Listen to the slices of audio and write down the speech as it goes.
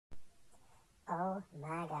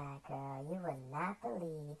my God, girl, you would not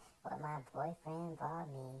believe what my boyfriend bought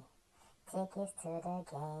me. Tickets to the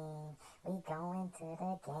game, we going to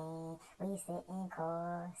the game. We sitting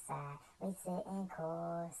courtside,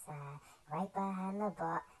 right behind the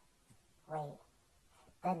bar. Wait,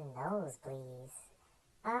 the nosebleeds.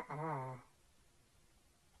 Uh-uh.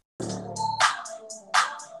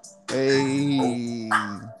 Hey,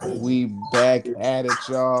 we back at it,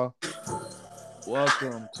 y'all.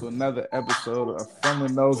 Welcome to another episode of From the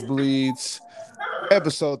Nosebleeds,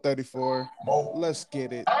 episode 34. Let's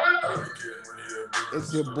get it.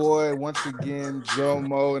 It's your boy once again, Joe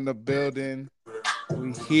Mo in the building.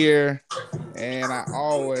 We here, and I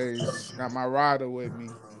always got my rider with me,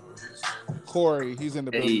 Corey. He's in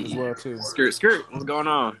the building as Hey, well too. skirt, what's going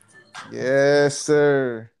on? Yes,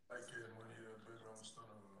 sir.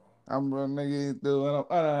 I'm running nigga doing.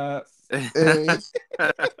 Hey,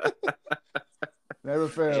 never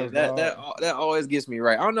Hey, fails, dog. that always gets me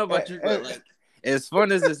right. I don't know about you, but like as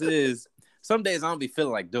fun as this is, some days I don't be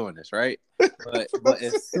feeling like doing this, right? But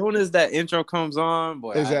as soon as that intro comes on,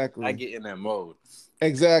 boy, I Exactly. get in that mode.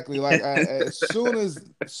 Exactly. Like as soon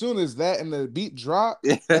as that and the beat drop,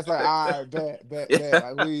 that's like, all right,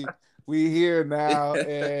 bet. Like we here now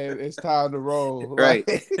and it's time to roll. Right,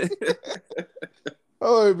 Like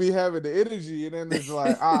oh, be having the energy, and then it's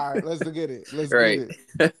like, all right, let's get it. Let's get right.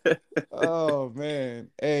 it. Oh man.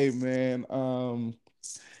 Hey man.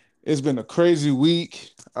 It's been a crazy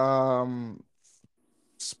week.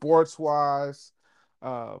 Sports wise,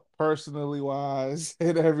 personally wise,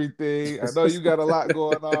 and everything. I know you got a lot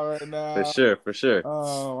going on right For now. sure, for sure.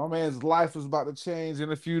 My man's life is about to change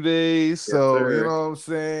in a few days, Yes, so you know sir. what I'm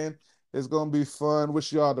saying. It's gonna be fun.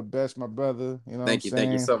 Wish you all the best, my brother. You know what I'm Thank you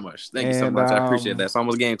saying. so much. Thank you so And much. I appreciate that. It's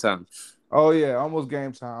almost game time. oh yeah, almost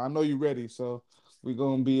game time. I know you ready, so we're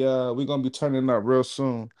gonna be turning up real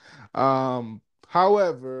soon.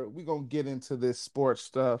 However, we're gonna get into this sports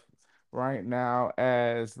stuff right now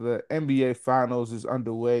as the NBA Finals is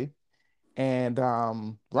underway. And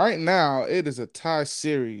right now it is a tie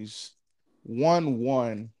series,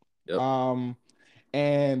 1-1. Yep. Um,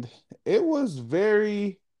 and it was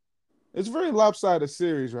very it's a very lopsided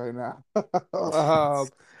series right now.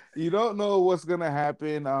 You don't know what's gonna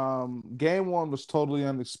happen. Game one was totally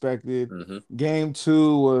unexpected. Mm-hmm. Game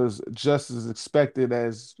two was just as expected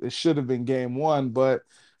as it should have been game one. But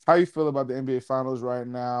how you feel about the NBA Finals right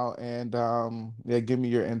now? And yeah, give me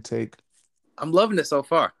your intake. I'm loving it so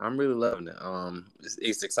far. I'm really loving it.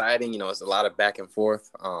 It's exciting. It's a lot of back and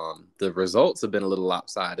forth. The results have been a little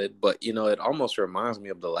lopsided, but it almost reminds me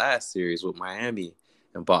of the last series with Miami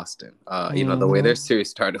and Boston. The way their Hmm. series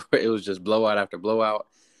started, where it was just blowout after blowout.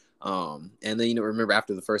 And then remember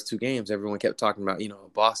after the first two games, everyone kept talking about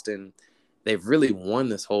Boston. They've really won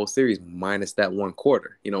this whole series minus that one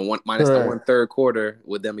quarter. Minus the one Correct. third quarter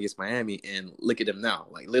with them against Miami, and look at them now.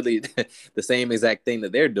 Like literally the same exact thing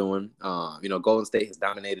that they're doing. Golden State has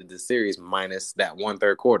dominated this series minus that one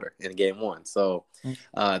third quarter in game one. So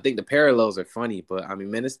I think the parallels are funny, but I mean,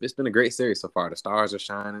 man, it's been a great series so far. The stars are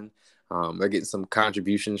shining. They're getting some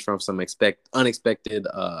contributions from some unexpected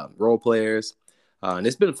role players. And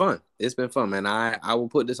it's been fun. It's been fun, man. I will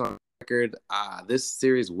put this on record. This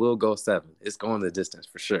series will go seven. It's going the distance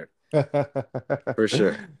for sure. For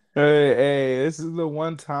sure. Hey, this is the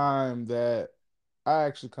one time that I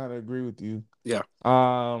actually kind of agree with you. Yeah.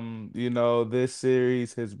 This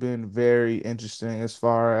series has been very interesting as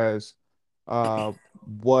far as uh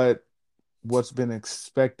what what's been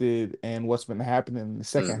expected and what's been happening in the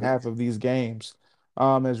second Hmm. half of these games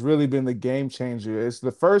has really been the game changer. It's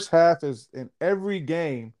the first half is in every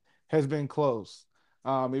game has been close.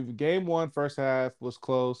 Even game one, first half was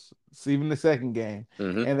close. It's even the second game.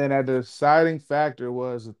 Hmm. And then a deciding factor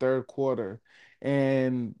was the third quarter.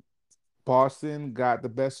 And Boston got the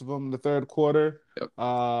best of them in the third quarter Yep.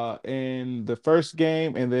 in the first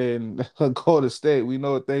game, and then Golden State. We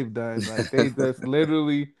know what they've done. Like they just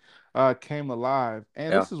literally came alive,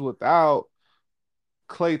 and Yeah. this is without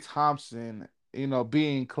Klay Thompson.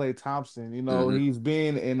 Being Klay Thompson. Hmm. He's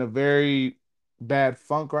been in a very bad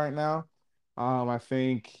funk right now. I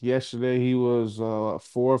think yesterday he was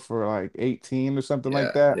four for like 18 or something like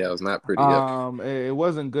Yeah. that. Yeah. It was not pretty. Yep. It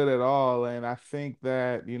wasn't good at all, and I think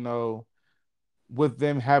that with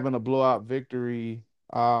them having a blowout victory,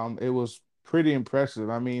 it was pretty impressive.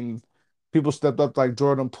 I mean, people stepped up like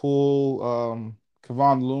Jordan Poole,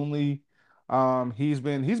 Kevon Looney. He's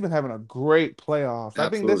been having a great playoffs. I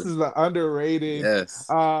think this Absolutely. is the underrated. Yes.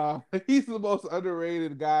 He's the most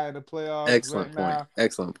underrated guy in the playoffs right Excellent point. now.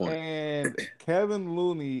 Excellent point. And Kevin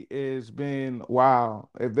Looney has been wow.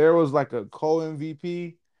 If there was like a co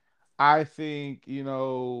MVP, I think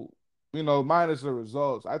minus the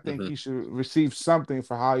results, I think Hmm. he should receive something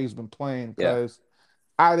for how he's been playing Yeah. because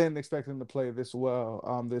I didn't expect him to play this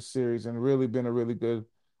well this series and really been a really good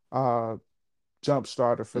uh jump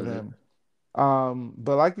starter for Hmm. them.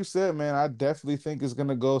 But like you said, man, I definitely think it's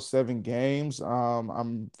gonna go 7 games.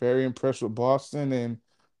 I'm very impressed with Boston, and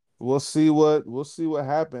we'll see what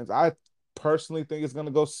happens. I personally think it's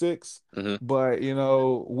gonna go 6, Hmm. but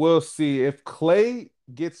we'll see if Clay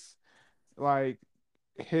gets like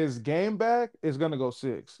his game back is gonna go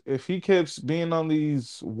 6. If he keeps being on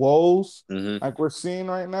these woes Hmm. like we're seeing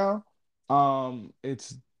right now,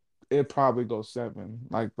 it probably goes 7.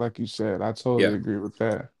 Like you said, I totally Yeah. agree with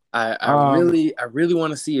that. I Um, really I really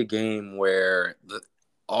want to see a game where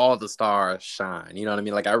all the stars shine. You know what I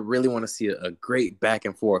mean? Like I really want to see a great back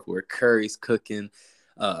and forth where Curry's cooking,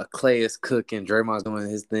 Clay is cooking, Draymond's doing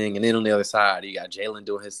his thing, and then on the other side you got Jalen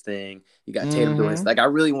doing his thing, you got Tatum doing his. hmm Like I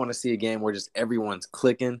really want to see a game where just everyone's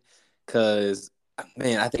clicking, because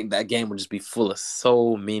man, I think that game would just be full of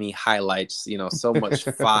so many highlights. So much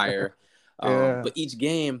fire. Yeah. But each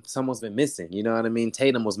game, someone's been missing. You know what I mean?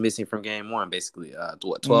 Tatum was missing from game one, basically.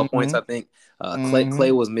 12 points, hmm I think.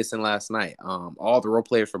 Clay hmm was missing last night. All the role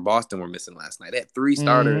players for Boston were missing last night. They had hmm three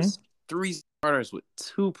starters with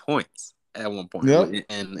 2 points at one point, Yep.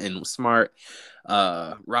 and Smart,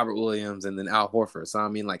 Robert Williams, and then Al Horford. So I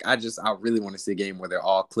mean, like, I really want to see a game where they're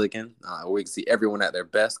all clicking. We can see everyone at their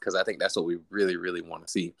best, because I think that's what we really, really want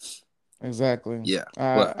to see. Exactly. Yeah,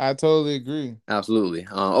 I but I totally agree. absolutely.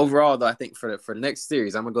 Overall, though, I think for the next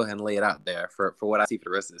series, I'm gonna go ahead and lay it out there for what I see for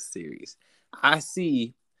the rest of the series. I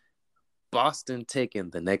see Boston taking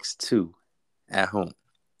the next two at home.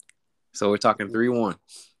 So we're talking 3-1.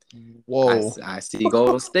 Whoa. I see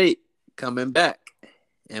Golden State coming back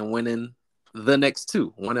and winning the next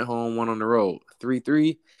two, one at home, one on the road,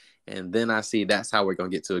 3-3. And then I see that's how we're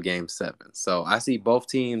going to get to a game 7. So I see both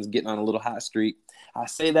teams getting on a little hot streak. I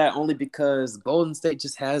say that only because Golden State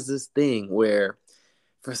just has this thing where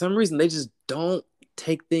for some reason they just don't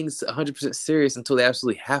take things 100% serious until they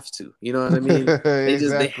absolutely have to. You know what I mean? They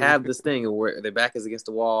Exactly. have this thing where their back is against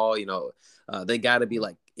the wall. They got to be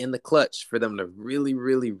like in the clutch for them to really,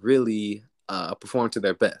 really, really perform to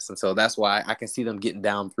their best. And so that's why I can see them getting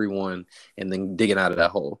down 3-1 and then digging out of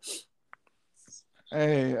that hole.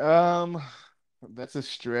 Hey, that's a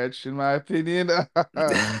stretch in my opinion.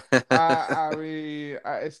 I mean,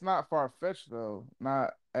 it's not far-fetched though,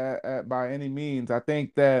 not by any means. I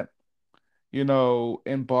think that,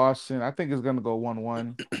 in Boston, I think it's gonna go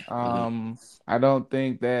 1-1. Mhm. I don't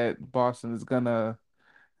think that Boston is gonna.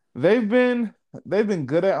 They've been they've been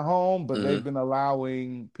good at home, but they've Mhm. been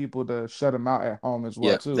allowing people to shut them out at home as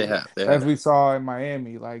well Yeah, they too. have. They As have. we saw in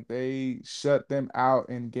Miami, like they shut them out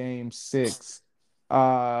in game 6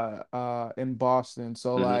 in Boston.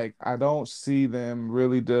 So Mhm. like I don't see them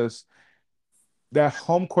really just that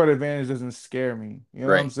home court advantage doesn't scare me. You know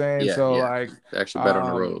what I'm Right. saying? Yeah. So Yeah. like They're actually better on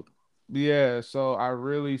the road. um yeah, so I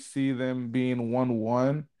really see them being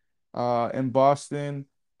 1-1 in Boston.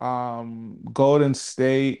 Golden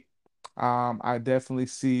State, I definitely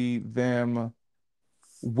see them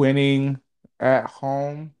winning at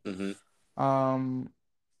home. Hmm. Um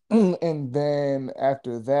and then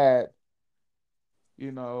after that,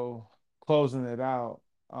 you know, closing it out.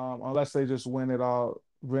 Unless they just win it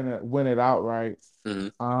outright. Hmm.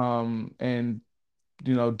 And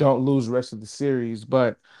don't lose the rest of the series.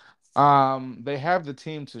 But they have the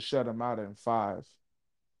team to shut them out in 5.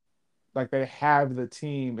 Like they have the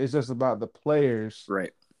team. It's just about the players,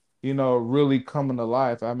 Right. really coming to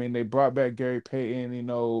life. I mean, they brought back Gary Payton.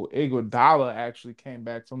 Iguodala actually came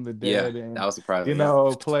back from the Yeah. dead and That was surprising.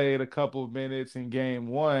 Yeah. played a couple of minutes in game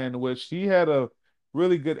 1, which he had a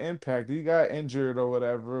really good impact. He got injured or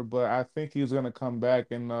whatever, but I think he's gonna come back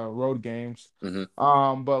in road games. Hmm.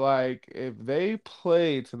 But like if they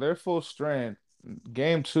play to their full strength,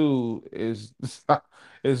 game 2 is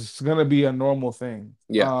gonna be a normal thing.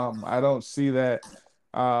 Yeah. I don't see that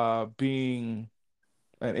being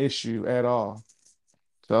an issue at all.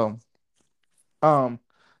 So, um,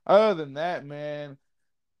 other than that, man,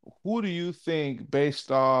 who do you think,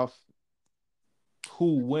 based off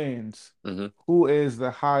who wins, Hmm. who is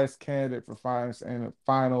the highest candidate for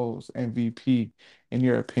finals MVP in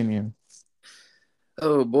your opinion?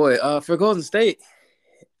 Oh boy. For Golden State,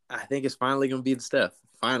 I think it's finally gonna be the Steph.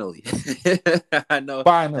 Finally. I know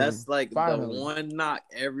Finally, that's like the finally. one knock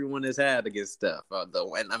everyone has had against Steph.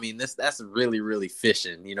 And I mean that's really, really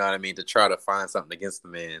fishing, you know what I mean, to try to find something against the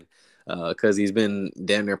man. Because he's been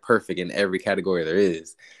damn near perfect in every category there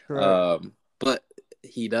is. Correct. But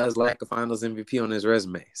he does lack a finals MVP on his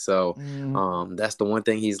resume. So Mm, that's the one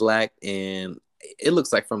thing he's lacked. And it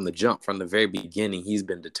looks like from the jump, from the very beginning, he's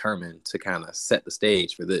been determined to kind of set the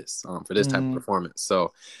stage for this type of Mm-hmm. performance.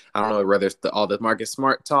 So I don't know whether it's all the Marcus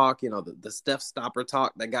Smart talk, the Steph stopper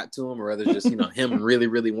talk that got to him, or whether it's just him really,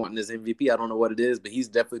 really wanting this MVP. I don't know what it is, but he's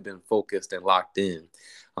definitely been focused and locked in.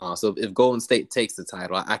 So if Golden State takes the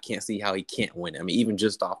title, I can't see how he can't win it. I mean, even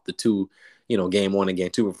just off the two, game one and game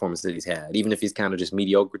two performances that he's had, even if he's kind of just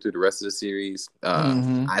mediocre through the rest of the series,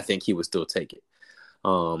 Mm-hmm. I think he would still take it.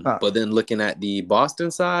 Uh, But then looking at the Boston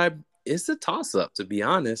side, it's a toss up, to be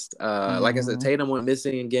honest. Like I said, mm-hmm. Tatum went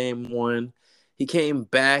missing in game one. He came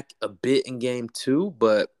back a bit in game two,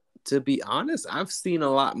 but to be honest, I've seen a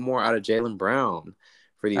lot more out of Jaylen Brown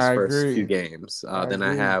for these I first few agree. games I than I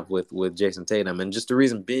agree. have with Jason Tatum. And just the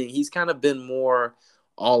reason being, he's kind of been more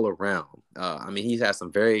all around. I mean, he's had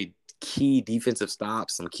some very key defensive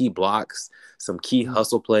stops, some key blocks, some key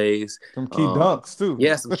hustle plays. Some key Um, dunks too.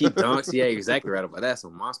 yeah, some key dunks. Yeah, exactly right about that.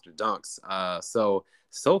 Some monster dunks.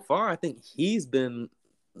 So far, I think he's been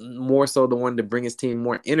more so the one to bring his team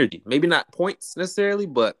more energy. Maybe not points necessarily,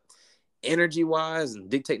 but energy wise and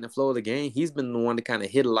dictating the flow of the game. He's been the one to kind of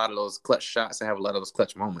hit a lot of those clutch shots and have a lot of those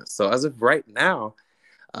clutch moments. So as of right now,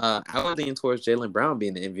 I would lean towards Jaylen Brown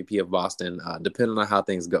being the MVP of Boston, depending on how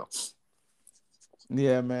things go.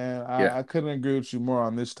 Yeah, man. Yeah. I couldn't agree with you more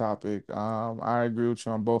on this topic. I agree with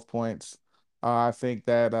you on both points. I think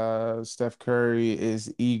that Steph Curry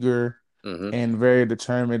is eager Mm-hmm. and very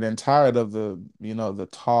determined and tired of the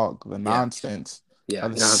talk, the Yeah. nonsense, Yeah. the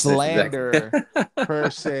Nonsense. Exactly. slander per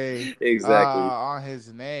se Exactly. on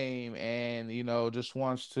his name, and just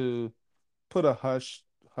wants to put a hush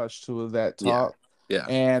to that Yeah. talk. Yeah.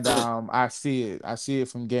 And I see it. I see it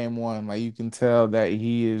from game one. Like you can tell that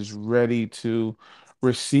he is ready to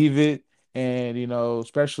receive it. And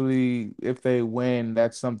especially if they win,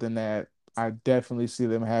 that's something that I definitely see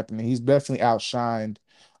them happening. He's definitely outshined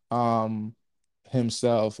um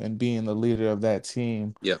himself and being the leader of that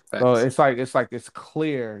team. Yeah. So Facts. it's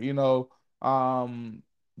clear,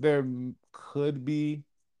 there could be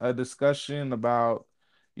a discussion about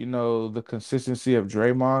the consistency of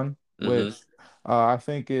Draymond, Mm-hmm. which I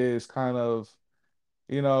think is kind of,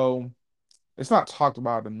 you know, it's not talked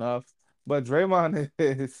about enough. But Draymond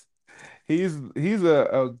he's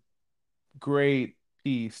a great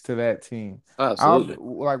piece to that team. Oh, absolutely.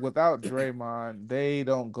 Like without Draymond, they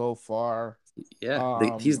don't go far. Yeah.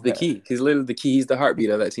 He's the That key. He's literally the key. He's the heartbeat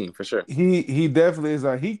of that team for sure. he definitely is.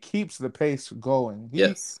 He keeps the pace going. He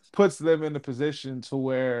Yes. puts them in a position to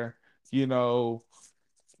where you know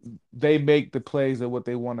they make the plays of what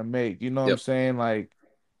they want to make. You know what I'm Yep. saying? Like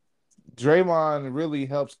Draymond really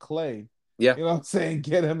helps Clay. Yeah. You know what I'm saying?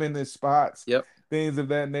 Get him in his spots, Yep. things of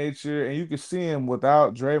that nature. And you can see him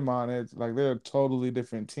without Draymond. It's like they're a totally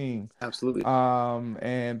different team. Absolutely.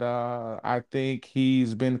 And I think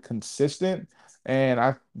he's been consistent. And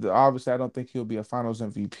obviously I don't think he'll be a Finals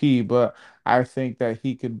MVP, but I think that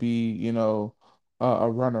he could be, a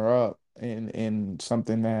runner up in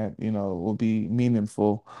something that will be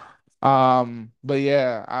meaningful. But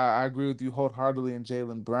yeah, I agree with you wholeheartedly in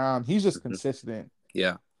Jaylen Brown. He's just Mhm. consistent.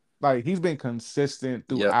 Yeah. Like he's been consistent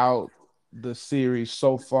Yep. throughout the series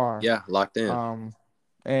so far. Yeah. Locked in. Um,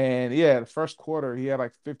 and yeah, the first quarter he had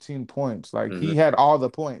like 15 points. Like Mm-hmm. he had all the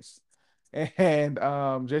points. And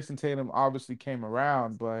Jason Tatum obviously came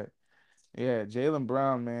around, but yeah, Jaylen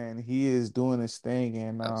Brown, man, he is doing his thing,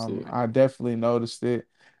 and Absolutely. I definitely noticed it.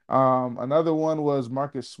 Another one was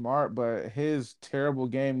Marcus Smart, but his terrible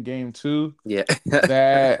game two, Yeah.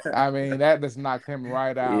 that I mean, that just knocked him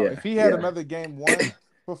right out. Yeah. If he had Yeah. another game one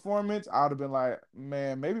performance, I'd have been like,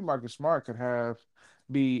 man, maybe Marcus Smart could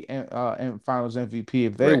be in Finals MVP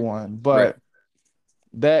if they Right. won. Right. But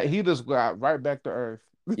that he just got right back to earth.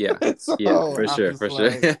 Yeah. Yeah. So For sure. For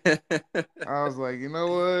sure. I was like, you know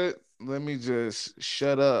what? Let me just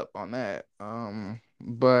shut up on that.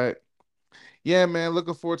 But yeah, man,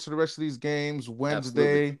 looking forward to the rest of these games. Absolutely.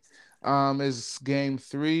 Wednesday, is game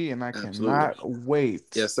three, and I Absolutely. cannot wait,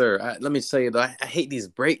 Yes, sir. Let me tell you, though, I hate these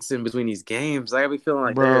breaks in between these games. I be feeling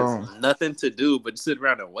like there's bro. nothing to do but sit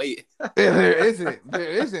around and wait. There isn't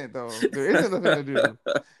though. There isn't nothing to do,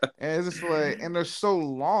 and it's just like, and they're so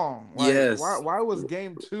long. Like, why? Yes. Why was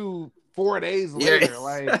game two 4 days Yeah. later?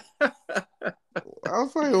 Like, I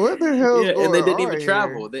was like, what the hell's Yeah, and they going didn't on even here?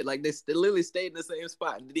 travel. They literally stayed in the same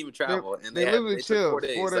spot and didn't even They travel. And they literally they took four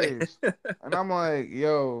chilled four days. Like, days, and I'm like,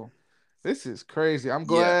 yo, this is crazy. I'm yeah,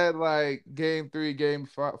 glad like game three,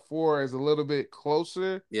 four is a little bit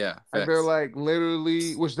closer. yeah, Like they're facts. like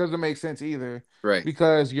literally, which doesn't make sense either, Right,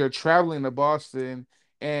 because you're traveling to Boston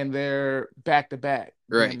and they're back to back.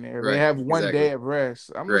 right, Damn near. They right. have one day Exactly. of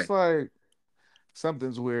rest. I'm just Right. like,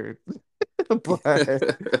 something's weird. but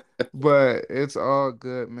but it's all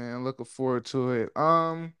good, man. Looking forward to it.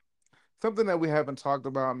 Something that we haven't talked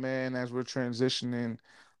about, man, as we're transitioning,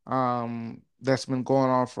 that's been going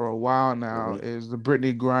on for a while now Mhm. is the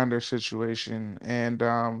Brittany Griner situation.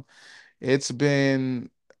 And it's been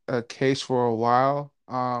a case for a while.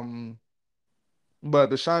 But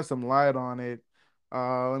to shine some light on it,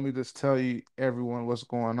 let me just tell you everyone what's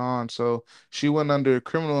going on. So she went under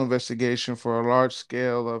criminal investigation for a large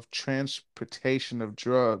scale of transportation of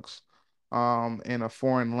drugs in a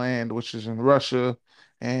foreign land, which is in Russia,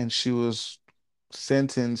 and she was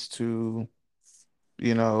sentenced to,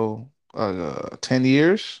 10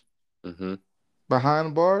 years Mhm.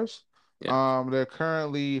 behind bars. Yeah. They're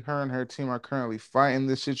currently, her and her team are currently fighting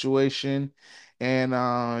this situation. And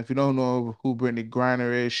if you don't know who Brittany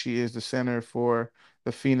Griner is, she is the center for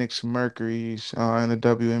the Phoenix Mercury's in the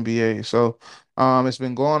WNBA. So it's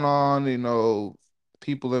been going on,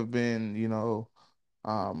 people have been,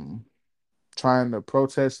 um, trying to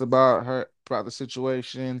protest about the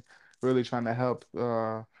situation, really trying to help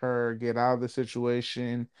her get out of the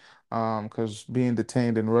situation. Because being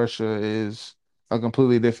detained in Russia is a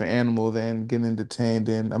completely different animal than getting detained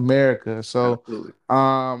in America. So, Absolutely.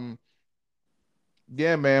 um,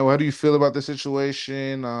 yeah, man, how do you feel about the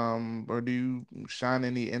situation? Or do you shine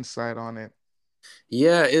any insight on it?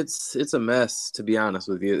 Yeah, it's a mess to be honest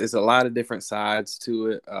with you. There's a lot of different sides to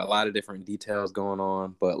it, a lot of different details going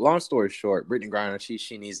on. But long story short, Brittany Griner,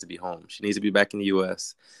 she needs to be home. She needs to be back in the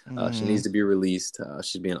U.S. She needs Mm, to be released.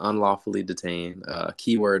 She's being unlawfully detained.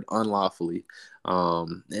 Keyword unlawfully,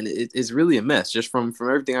 and it's really a mess. Just from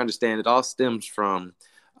everything I understand, it all stems from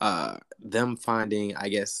them finding. I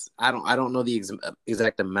guess I don't know the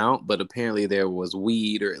exact amount, but apparently there was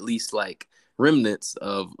weed or at least like remnants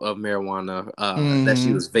of marijuana that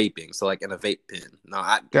she mm, was vaping. So like in a vape pen. Now,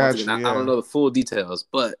 once again, gotcha, I don't yeah. know the full details,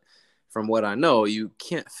 but from what I know, you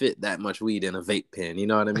can't fit that much weed in a vape pen. You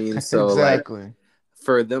know what I mean? So like Exactly.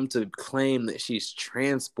 for them to claim that she's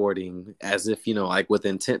transporting as if like with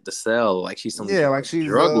intent to sell, like she's some Yeah, like she's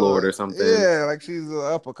drug lord or something.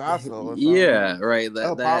 El Picasso or something. Yeah, right.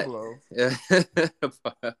 El That Pablo.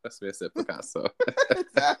 I said Picasso.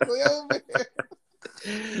 Exactly. Over here.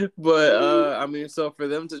 But I mean, so for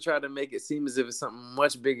them to try to make it seem as if it's something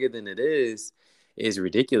much bigger than it is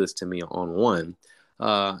ridiculous to me on one.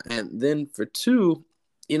 And then for two,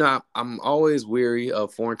 I'm always weary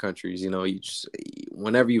of foreign countries. You just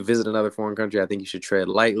whenever you visit another foreign country, I think you should tread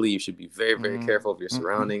lightly. You should be very, very Mm, careful of your mm,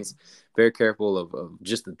 surroundings, very careful of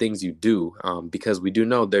just the things you do, because we do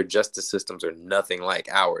know their justice systems are nothing like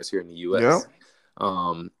ours here in the yep. U.S.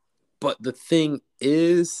 Um, but the thing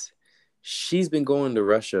is, she's been going to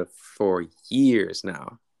Russia for years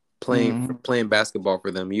now, Mm, playing basketball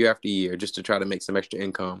for them year after year just to try to make some extra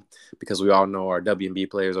income because we all know our WNB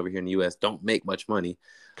players over here in the U.S. don't make much money.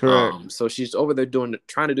 correct. So she's over there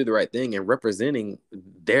trying to do the right thing and representing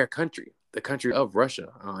their country, the country of Russia.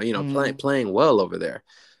 Mm, Playing well over there,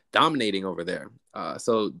 dominating over there.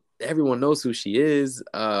 So everyone knows who she is.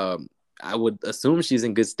 I would assume she's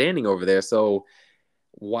in good standing over there. So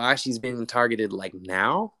why she's being targeted like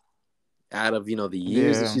now out of the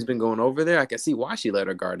years that yeah. she's been going over there, I can see why she let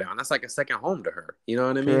her guard down. That's like a second home to her. You know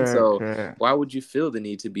what I mean? Correct. So Correct. why would you feel the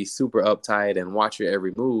need to be super uptight and watch your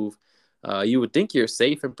every move? You would think you're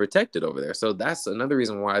safe and protected over there. So that's another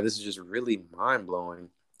reason why this is just really mind blowing.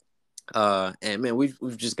 And man, we've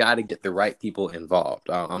just got to get the right people involved.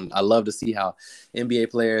 I love to see how NBA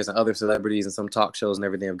players and other celebrities and some talk shows and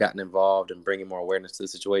everything have gotten involved and bringing more awareness to the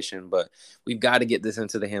situation. But we've got to get this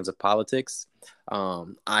into the hands of politics.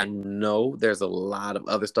 I know there's a lot of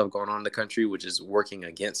other stuff going on in the country which is working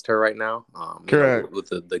against her right now. Correct. With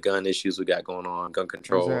the gun issues we got going on, gun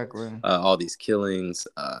control, Exactly. all these killings,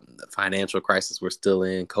 the financial crisis we're still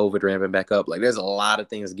in, COVID ramping back up. Like there's a lot of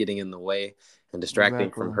things getting in the way and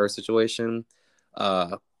distracting from Exactly. her situation.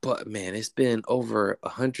 But man, it's been over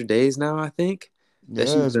 100 days now, I think, that Yeah,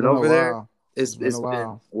 she's it's been been a over there. while. It's It's been a it's been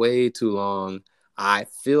while. way too long. I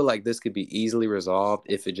feel like this could be easily resolved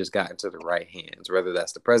if it just got into the right hands, whether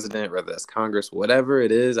that's the president, whether that's Congress, whatever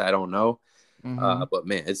it is, I don't know. Mm-hmm. But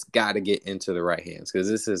man, it's got to get into the right hands because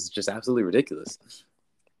this is just absolutely ridiculous.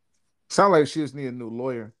 Sound like she just need a new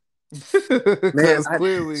lawyer. Man, Because I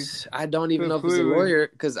clearly, I don't even because know if it's a clearly, lawyer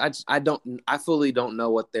because I fully don't know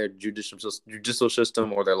what their judicial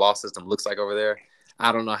system or their law system looks like over there.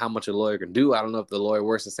 I don't know how much a lawyer can do. I don't know if the lawyer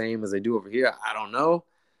works the same as they do over here. I don't know,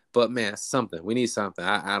 but man, something we need something.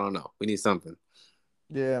 I don't know. We need something.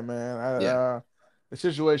 yeah, man. Yeah, The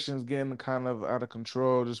situation is getting kind of out of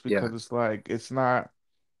control just yeah, because it's like it's not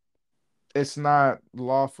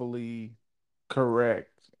lawfully correct.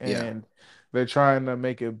 yeah. And they're trying to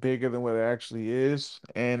make it bigger than what it actually is.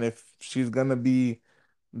 And if she's gonna be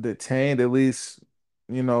detained, at least,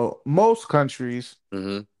 most countries,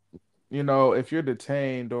 Mm-hmm. if you're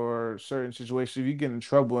detained or certain situations, if you get in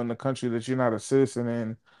trouble in the country that you're not a citizen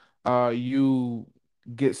in, you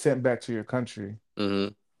get sent back to your country,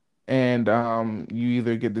 Mm-hmm. and you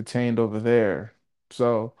either get detained over there.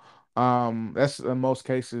 So, that's in most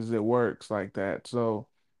cases it works like that. So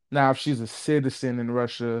now, if she's a citizen in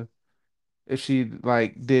Russia, if she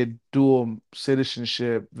like did dual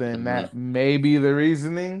citizenship, then Mm-hmm. that may be the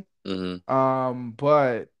reasoning. Mm-hmm.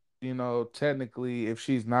 But technically, if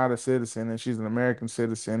she's not a citizen and she's an American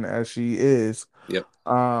citizen, as she is, Yep.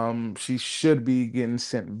 she should be getting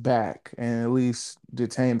sent back and at least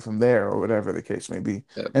detained from there or whatever the case may be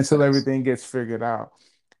Yep. until Facts. everything gets figured out.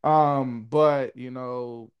 But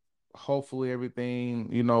hopefully everything,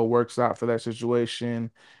 works out for that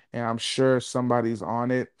situation. And I'm sure somebody's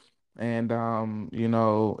on it. And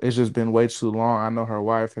it's just been way too long. I know her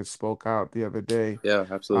wife had spoke out the other day Yeah.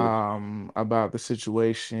 Absolutely. about the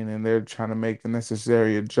situation, and they're trying to make the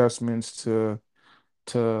necessary adjustments to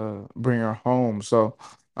bring her home. So,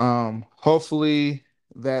 hopefully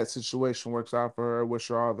that situation works out for her. Wish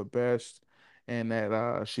her all the best, and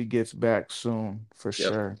that she gets back soon for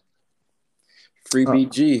Yep. sure. Free Uh,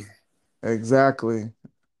 BG. exactly.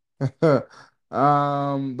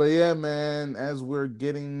 But yeah, man, as we're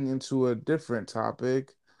getting into a different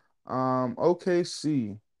topic,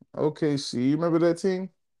 OKC. OKC, you remember that team?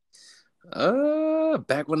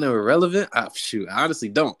 Back when they were relevant. Shoot, I honestly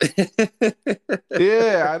don't.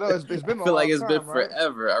 Yeah, I know it's I been a feel like long it's been time, right?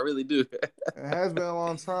 forever. I really do. It has been a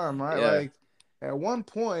long time, right? Yeah. Like at one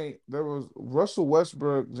point there was Russell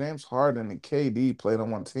Westbrook, James Harden, and KD played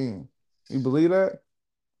on one team. You believe that?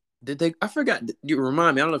 Did they? I forgot. You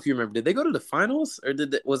remind me. I don't know if you remember. Did they go to the finals or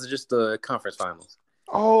was it just the conference finals?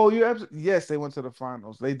 Oh, yes, they went to the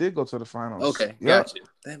finals. They did go to the finals. Okay, Yep. got you.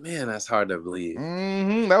 That man, that's hard to believe.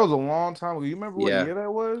 That was a long time ago. You remember what Yeah. year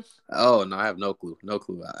that was? Oh no, I have no clue. No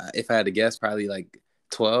clue. If I had to guess, probably like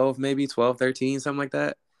 12, maybe 12, 13, something like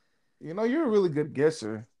that. You're a really good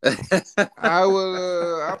guesser. I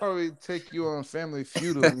I'll probably take you on Family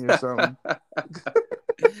Feud with me or something.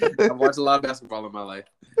 watched a lot of basketball in my life.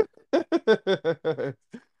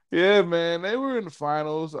 Yeah, man, they were in the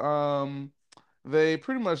finals. They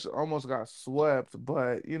pretty much almost got swept,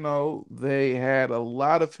 but they had a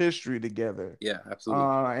lot of history together. Yeah,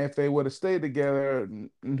 absolutely. If they would have stayed together,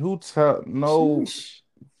 who tell no, Sheesh.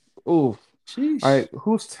 oof, Sheesh. like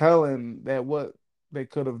who's telling that what they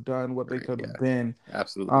could have done, what they Right. could Yeah, have been.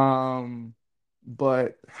 absolutely. Um,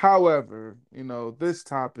 but however, this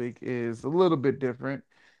topic is a little bit different.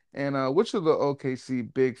 And which of the OKC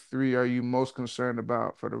big three are you most concerned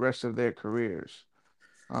about for the rest of their careers?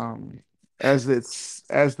 Um, as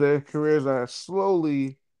their careers are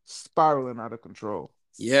slowly spiraling out of control.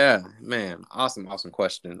 Yeah, man. Awesome, awesome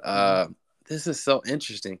question. This is so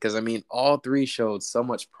interesting because I mean, all three showed so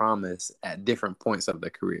much promise at different points of their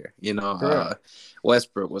career. Correct.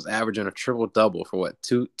 Westbrook was averaging a triple double for what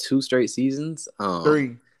two straight seasons.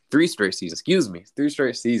 Three. 3 straight seasons. Excuse me, 3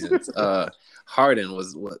 straight seasons. Harden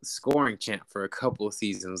was what scoring champ for a couple of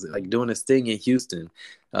seasons, like doing his thing in Houston,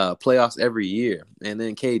 playoffs every year. And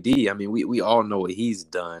then KD, I mean, we all know what he's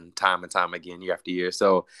done time and time again, year after year.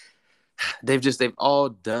 So they've all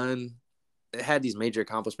done had these major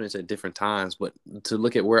accomplishments at different times, but to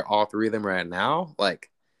look at where all three of them are at now, like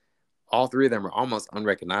all three of them are almost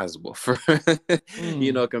unrecognizable for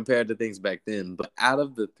Mm. compared to things back then. But out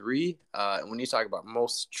of the three, when you talk about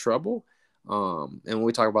most trouble, and when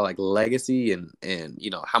we talk about like legacy and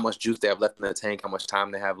how much juice they have left in the tank, how much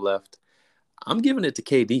time they have left, I'm giving it to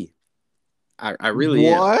KD. I really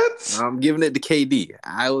am. What? I'm giving it to KD.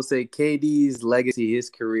 I will say KD's legacy, his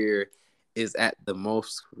career, is at the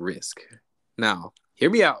most risk. Now, hear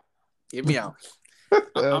me out. Hear me out.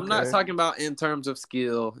 I'm not Okay. talking about in terms of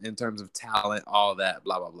skill, in terms of talent, all that,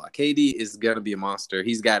 blah, blah, blah. KD is going to be a monster.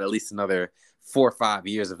 He's got at least another 4 or 5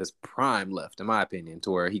 years of his prime left, in my opinion,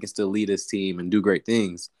 to where he can still lead his team and do great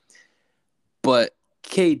things. But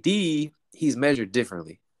KD, he's measured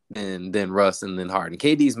differently than Russ and then Harden.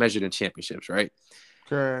 KD's measured in championships, right?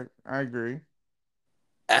 Correct. I agree.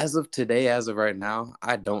 As of today, as of right now,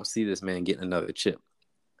 I don't see this man getting another chip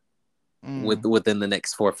Mm. within the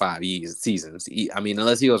next 4 or 5 seasons. I mean,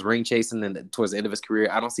 unless he goes ring chasing and towards the end of his career,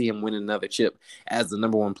 I don't see him winning another chip as the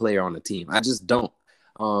number one player on the team. I just don't.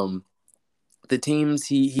 The teams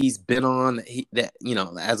he's been on that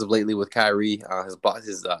as of lately with Kyrie, his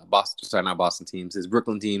Boston, sorry, not Boston teams, his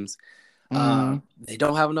Brooklyn teams, Mm. they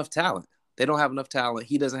don't have enough talent. They don't have enough talent.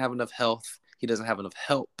 He doesn't have enough health. He doesn't have enough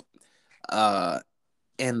help. Uh,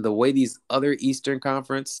 And the way these other Eastern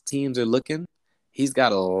Conference teams are looking, he's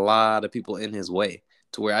got a lot of people in his way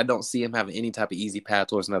to where I don't see him having any type of easy path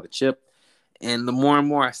towards another chip. And the more and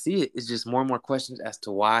more I see it, it's just more and more questions as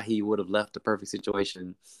to why he would have left the perfect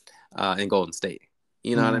situation in Golden State.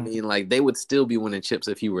 You know what I Mm, mean? Like they would still be winning chips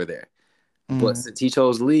if he were there. But mm, since he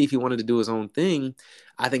chose to leave, he wanted to do his own thing.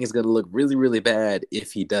 I think it's going to look really, really bad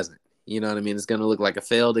if he doesn't. You know what I mean? It's going to look like a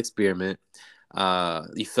failed experiment.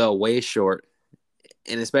 He fell way short,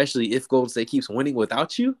 and especially if Golden State keeps winning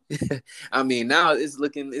without you, I mean, now it's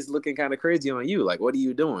looking kind of crazy on you. Like, what are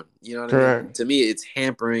you doing? You know what I mean? correct. To me, it's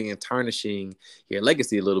hampering and tarnishing your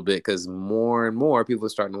legacy a little bit because more and more people are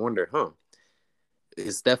starting to wonder,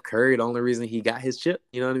 is Steph Curry the only reason he got his chip?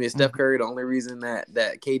 You know what I mean? Is Steph Mhm. Curry the only reason that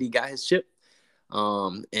KD got his chip?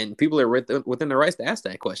 And people are within their rights to ask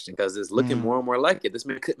that question because it's looking Mm. more and more like it. This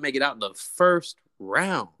man couldn't make it out in the first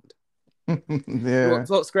round. Well, Yeah.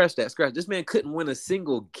 so scratch that. Scratch. This man couldn't win a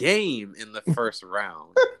single game in the first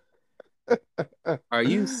round. Are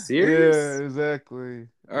you Yeah, serious? exactly.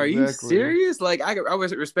 Are you Exactly. serious? Like I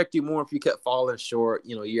would respect you more if you kept falling short,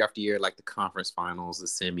 year after year, like the conference finals, the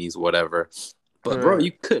semis, whatever. But bro,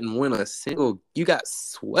 you Correct. couldn't win a single. You got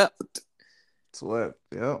swept. Swept.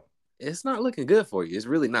 Yep. It's not looking good for you. It's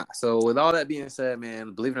really not. So with all that being said,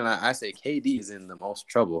 man, believe it or not, I say KD is in the most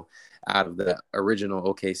trouble out of the original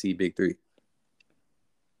OKC Big Three.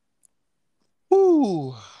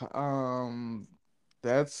 Ooh. Um,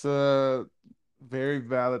 that's a very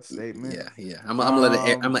valid statement. Yeah, yeah. I'm gonna let it.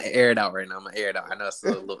 I'm Um, gonna air it out right now. I'm gonna air it out. I know it's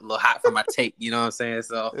a little hot for my take. You know what I'm saying?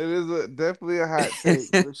 So, it is definitely a hot take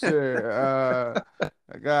for sure.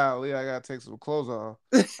 Golly, I gotta take some clothes off.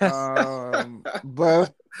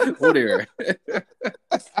 But whatever.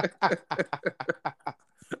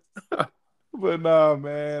 but no,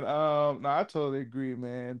 man. No, I totally agree,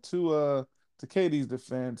 man. To KD's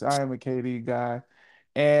defense, I am a KD guy,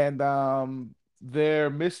 and they're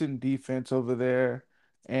missing defense over there,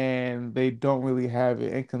 and they don't really have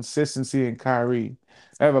it. And consistency in Kyrie,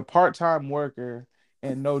 they have a part-time worker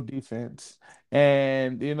and no defense,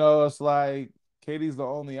 and it's like KD's the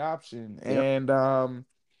only option, Yep. and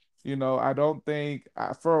I don't think,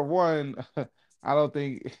 for one, I don't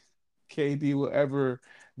think KD will ever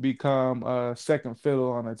become a second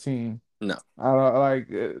fiddle on a team. No. I don't like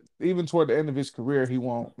even toward the end of his career, he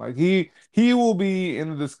won't. Like he will be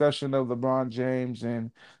in the discussion of LeBron James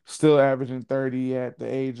and still averaging 30 at the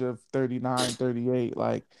age of 39, 38.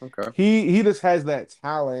 Like Okay. he just has that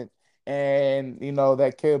talent and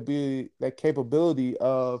that capability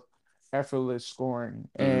of effortless scoring.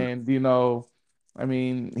 Mm-hmm. And I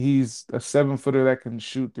mean, he's a 7-footer that can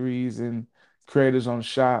shoot threes and create his own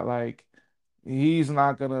shot. Like he's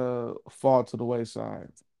not gonna fall to the wayside.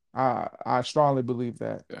 I strongly believe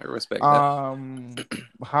that. I respect that. Um,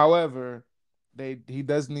 However, he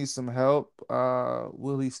does need some help.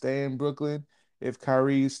 Will he stay in Brooklyn if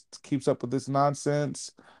Kyrie keeps up with this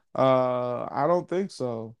nonsense? I don't think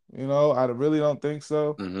so. I really don't think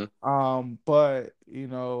so. Mm-hmm. But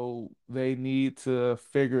they need to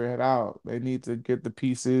figure it out. They need to get the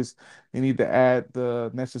pieces. They need to add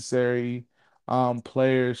the necessary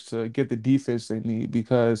players to get the defense they need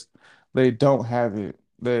because they don't have it.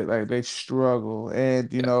 They struggle.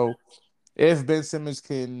 And Yeah. if Ben Simmons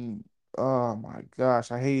can, oh my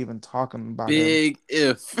gosh, I hate even talking about him. Big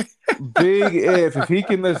if. Big if he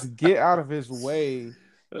can just get out of his way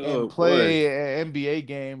and Oh boy. play an NBA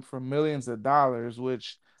game for millions of dollars,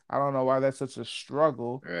 which I don't know why that's such a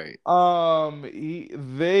struggle. Right.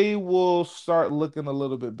 They will start looking a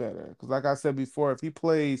little bit better because, like I said before, if he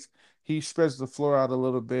plays, he spreads the floor out a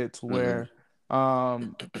little bit to Mm-hmm. where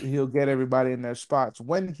he'll get everybody in their spots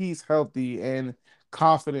when he's healthy and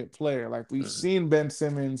confident player. Like we've Mm-hmm. seen Ben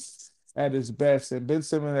Simmons at his best, and Ben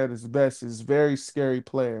Simmons at his best is a very scary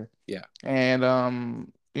player. Yeah. And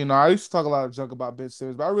I used to talk a lot of junk about Ben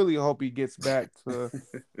Simmons, but I really hope he gets back to,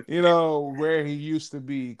 where he used to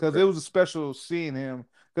be because it was a special seeing him.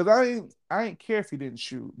 Because I ain't care if he didn't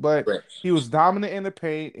shoot, but Right. he was dominant in the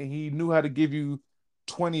paint and he knew how to give you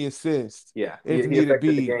 20 assists Yeah. He, if he needed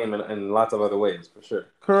affected the be. game in lots of other ways for sure.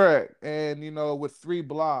 Correct. And with 3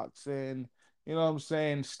 blocks and what I'm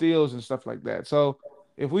saying, steals and stuff like that. So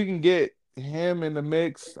if we can get him in the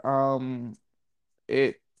mix,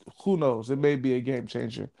 it who knows, it may be a game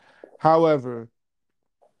changer. However,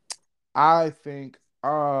 I think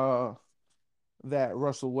that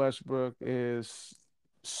Russell Westbrook is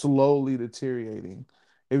slowly deteriorating.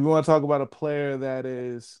 If you want to talk about a player that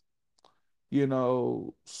is,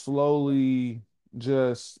 slowly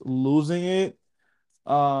just losing it,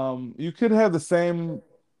 you could have the same,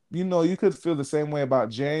 you could feel the same way about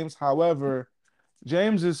James. However,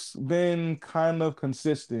 James has been kind of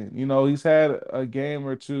consistent. You know, he's had a game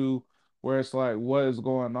or two where it's like, what is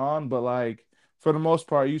going on? But like for the most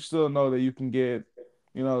part, you still know that you can get,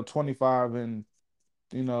 25 and,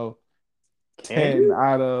 you know, Can 10 you?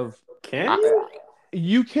 out of Can I, you?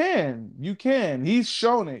 you can. He's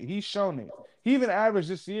shown it. He even averaged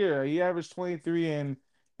this year. He averaged 23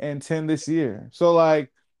 and 10 this year. So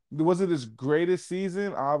like was it his greatest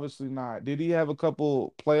season? Obviously not. Did he have a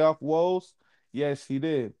couple playoff woes? Yes, he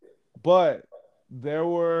did. But there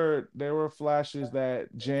were flashes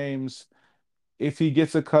that James, if he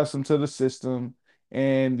gets accustomed to the system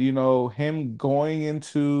and him going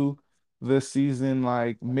into the season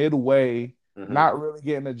like midway, Mm-hmm. not really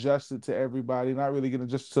getting adjusted to everybody, not really getting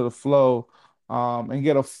adjusted to the flow, and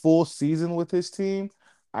get a full season with his team,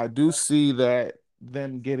 I do see that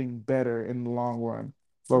them getting better in the long run.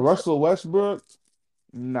 But Okay. Russell Westbrook,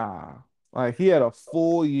 nah. Like he had a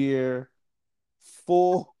full year,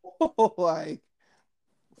 full like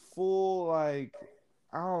full, I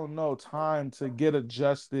don't know, time to get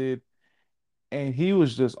adjusted, and he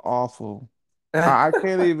was just awful. I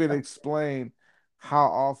can't even explain how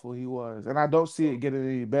awful he was, and I don't see it getting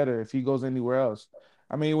any better if he goes anywhere else.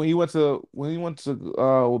 I mean, when he went to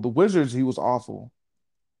the Wizards, he was awful.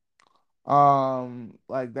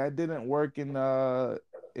 Like that didn't work in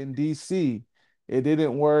DC. It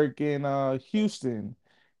didn't work in Houston.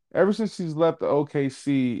 Ever since he's left the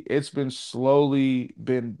OKC, it's been slowly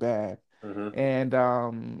been bad. Mm-hmm.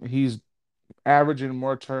 And he's averaging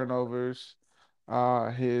more turnovers.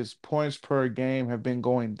 His points per game have been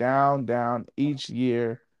going down, down each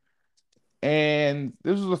year. And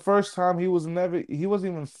this was the first time he wasn't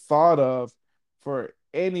even thought of for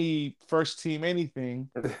any first team anything,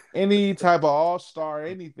 any type of all-star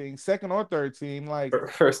anything, second or third team. Like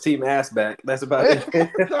First team ass back. That's about that's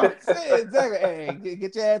it. what I'm saying. Exactly. Hey,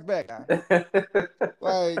 get your ass back, guy.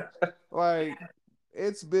 Like, like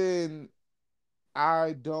it's been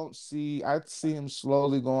I see him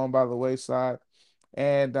slowly going by the wayside.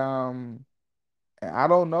 And I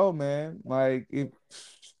don't know, man. Like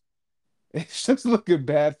it's just looking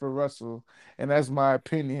bad for Russell. And that's my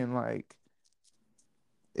opinion. Like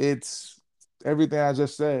it's everything I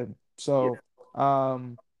just said. Yeah. So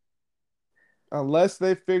unless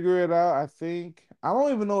they figure it out, I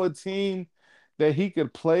don't even know a team that he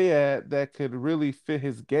could play at that could really fit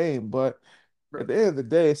his game. But at the end of the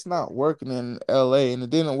day, it's not working in LA and it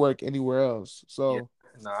didn't work anywhere else. Yeah. So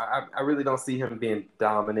No, I really don't see him being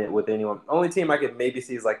dominant with anyone. Only team I could maybe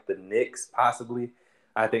see is like the Knicks, possibly.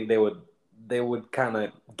 I think they would kind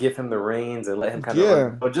of give him the reins and let him kind of run the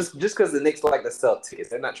yeah, show. Just because the Knicks like to sell tickets,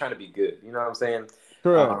 they're not trying to be good. You know what I'm saying?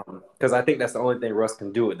 correct. Because I think that's the only thing Russ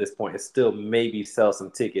can do at this point is still maybe sell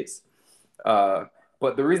some tickets. Uh,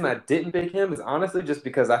 but the reason I didn't pick him is honestly just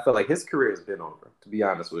because I feel like his career has been over. To be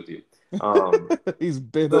honest with you. Um, He's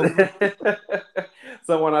been so, over.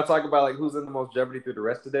 so when I talk about like who's in the most jeopardy through the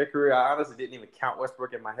rest of their career, I honestly didn't even count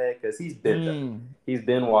Westbrook in my head because he's been done. Mm, He's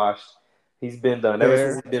been washed. He's been done ever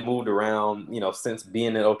since fair. he's been moved around. Since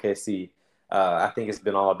being in OKC, I think it's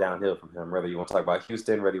been all downhill from him. Whether you want to talk about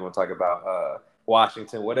Houston, whether you want to talk about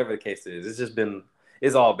Washington, whatever the case is,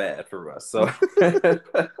 it's all bad for us. So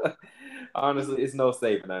honestly, it's no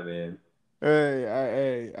saving that man.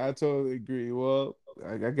 I totally agree. Well,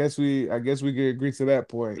 I guess we can agree to that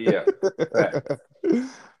point. Yeah, fact.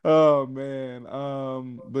 Oh man.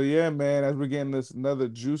 But yeah, man, as we're getting this another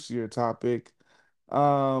juicier topic,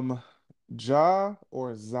 um, Ja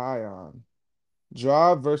or Zion?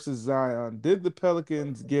 Ja versus Zion. Did the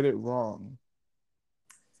Pelicans get it wrong?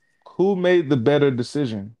 Who made the better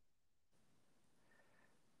decision?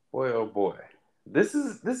 Boy, oh boy. This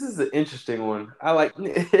is an interesting one. I like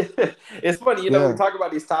it's funny, we Yeah, talk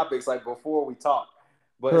about these topics like before we talk,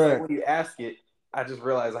 but it's like correct. when you ask it, I just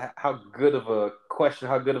realize how good of a question,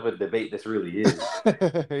 how good of a debate this really is.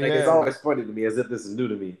 Like it's Yeah, always funny to me as if this is new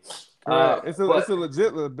to me. correct. It's a But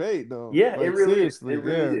legit debate though. yeah, it Like really is. seriously, It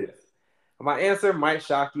really yeah. is. My answer might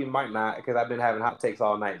shock you, might not, because I've been having hot takes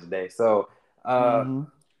all night today. So uh Hmm.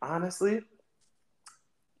 honestly,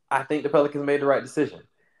 I think the Pelicans made the right decision.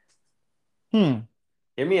 Hmm.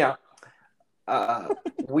 Hear me out. uh,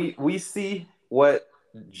 we see what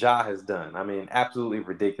Ja has done. I mean, absolutely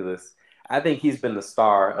ridiculous. I think he's been the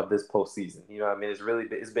star of this postseason. You know what I mean?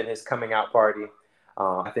 It's been his coming out party.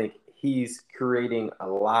 I think he's creating a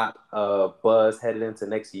lot of buzz headed into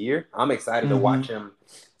next year. I'm excited to Hmm. watch him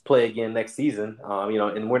play again next season.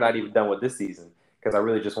 And we're not even done with this season because I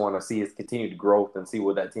really just want to see his continued growth and see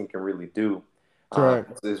what that team can really do.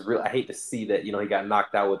 Correct. I hate to see that he got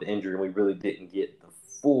knocked out with the injury and we really didn't get the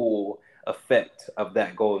full effect of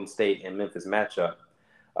that Golden State and Memphis matchup.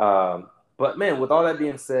 Um, But man, with all that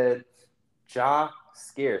being said, Ja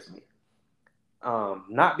scares me.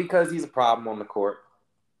 Not because he's a problem on the court.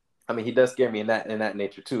 I mean, he does scare me in that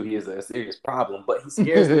nature too. He is a serious problem, but he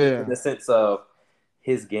scares me in Yeah. the sense of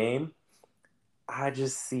his game. I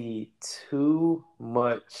just see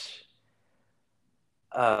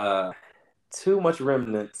uh, too much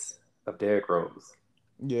remnants of Derrick Rose,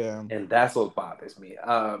 Yeah. and that's what bothers me.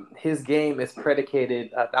 His game is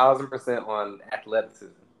predicated 1,000% on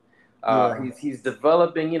athleticism. Yeah. He's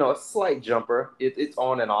developing, a slight jumper. It's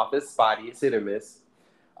on and off. It's spotty. It's hit or miss.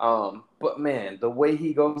 But man, the way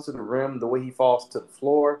he goes to the rim, the way he falls to the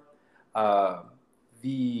floor, uh,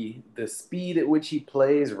 the speed at which he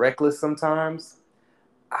plays, reckless sometimes.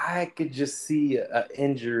 I could just see a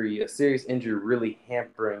serious injury, really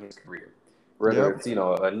hampering his career. Whether Yep. it's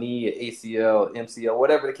a knee, ACL, MCL,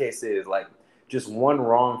 whatever the case is, like just one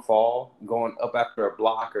wrong fall, going up after a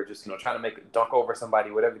block, or just trying to make a dunk over somebody,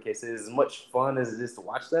 whatever the case is. As much fun as it is to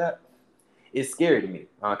watch that, it's scary to me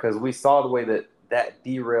because we saw the way that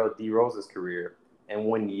derailed D Rose's career, and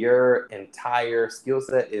when your entire skill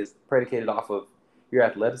set is predicated off of your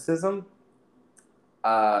athleticism,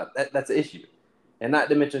 that's an issue. And not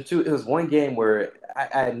to mention, too, it was one game where I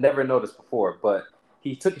had never noticed before, but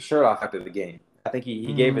he took his shirt off after the game. I think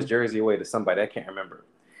he gave his Hmm. jersey away to somebody. I can't remember.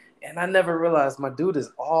 And I never realized my dude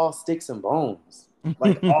is all sticks and bones.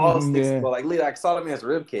 Like, all sticks and Yeah. bones. Like, literally, I saw the man's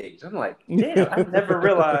rib cage. I'm like, damn, I never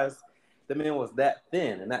realized the man was that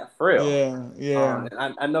thin and that frail. Yeah. Yeah.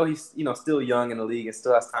 And I know he's still young in the league and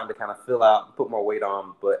still has time to kind of fill out and put more weight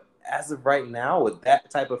on. But as of right now, with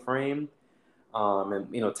that type of frame,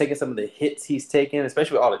 and taking some of the hits he's taken,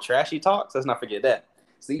 especially with all the trash he talks. Let's not forget that.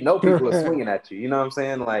 So people are swinging at you. You know what I'm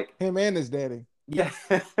saying? Like, Him and his daddy. yeah,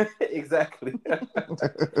 exactly.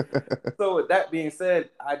 So with that being said,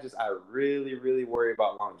 I really really worry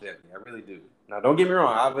about longevity. I really do. Now, don't get me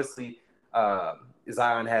wrong. Obviously,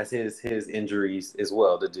 Zion has his injuries as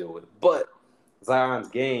well to deal with, but Zion's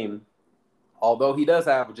game, although he does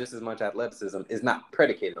have just as much athleticism, is not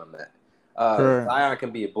predicated on that. Correct. Zion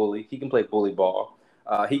can be a bully. He can play bully ball.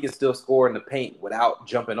 He can still score in the paint without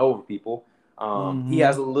jumping over people. He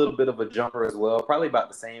has Hmm. a little bit of a jumper as well, probably about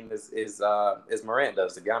the same as Morant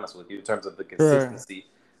does, to be honest with you, in terms of the Correct. consistency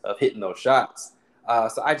of hitting those shots.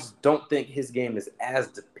 So I just don't think his game is as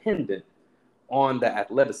dependent on the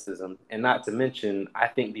athleticism, and not to mention, I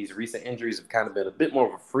think these recent injuries have kind of been a bit more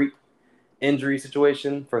of a freak injury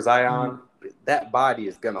situation for Zion. Mhm. That body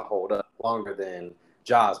is gonna hold up longer than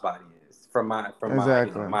Ja's body is, from my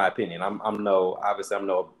Exactly. my opinion. I'm no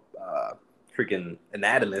freaking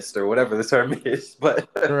anatomist or whatever the term is,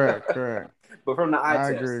 but Correct. Correct. but from the eye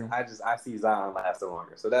I test, agree. I see Zion lasting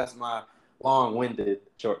longer. So that's my long-winded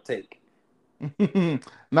short take.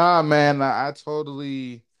 Nah, man, I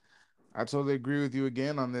totally agree with you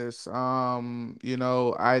again on this.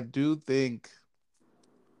 I do think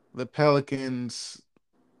the Pelicans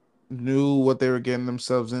knew what they were getting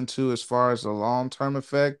themselves into as far as the long-term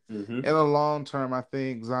effect. Mm-hmm. In the long term, I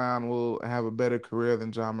think Zion will have a better career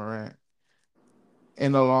than John Morant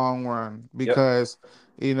in the long run Yep. because,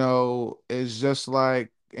 it's just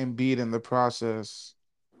like Embiid in the process.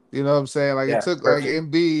 You know what I'm saying? Like it Yeah. took like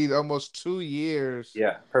Perfect. Embiid almost 2 years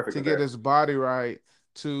Yeah. Perfect to get comparison. his body right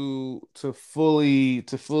to fully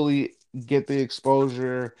get the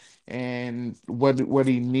exposure and what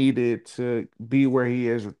he needed to be where he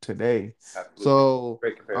is today. Absolutely. So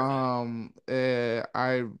Great comparison.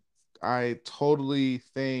 I totally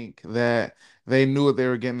think that they knew what they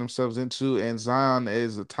were getting themselves into, and Zion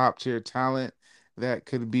is a top tier talent that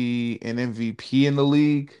could be an MVP in the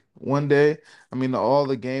league one day. I mean, all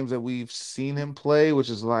the games that we've seen him play, which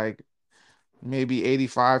is like maybe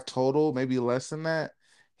 85 total, maybe less than that.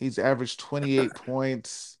 He's averaged 28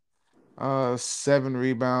 points, 7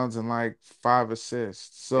 rebounds, and like 5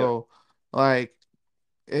 assists. Yep. So, like,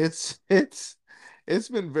 it's it's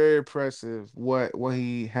been very impressive what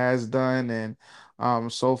he has done and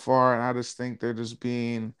so far, and I just think they're just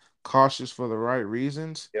being cautious for the right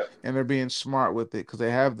reasons, Yep. and they're being smart with it because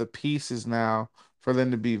they have the pieces now for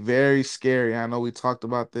them to be very scary. I know we talked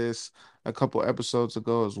about this a couple episodes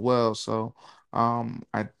ago as well, so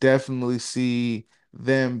I definitely see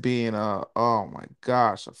them being a, oh my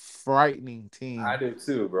gosh, a frightening I team. do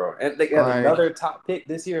too, bro. And they got Like, another top pick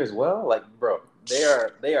this year as well. Like, bro, they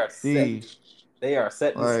are set. sheesh. They are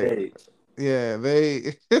setting the Like, stage. yeah,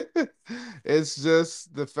 they it's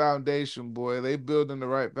just the foundation, boy. They building the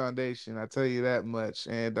right foundation, I tell you that much.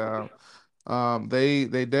 And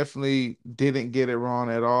they definitely didn't get it wrong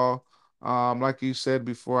at all. Like you said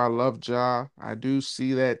before, I love Ja. I do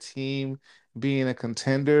see that team being a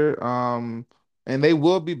contender. And they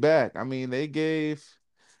will be back. I mean, they gave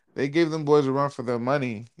they gave them boys a run for their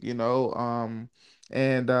money,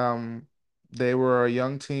 and they were a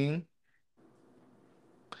young team,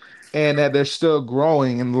 and that they're still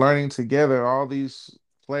growing and learning together. All these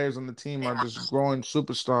players on the team are just growing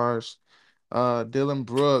superstars. Dylan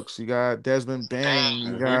Brooks, you got Desmond Bain,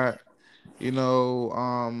 you Mm-hmm. got you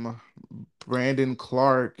know Brandon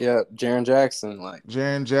Clark, Yeah, Jaron Jackson, like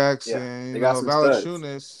Jaron yeah, Jackson, they got some studs.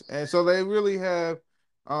 Valanciunas, and so they really have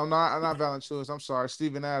not Valanciunas, I'm sorry,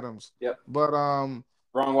 Steven Adams, Yep, but wrong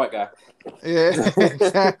white guy. yeah,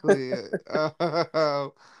 exactly.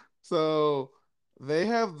 So they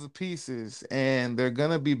have the pieces and they're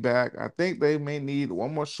gonna be back. I think they may need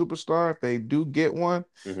one more superstar. If they do get one,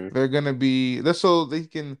 Mm-hmm. they're gonna be just so they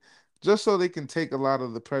can take a lot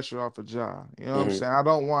of the pressure off of Ja. You know what I'm Mm-hmm. saying?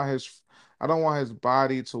 I don't want his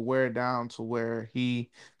body to wear down to where he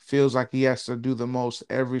feels like he has to do the most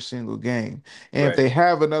every single game. And if Right. they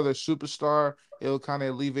have another superstar, it'll kind of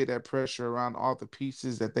alleviate that pressure around all the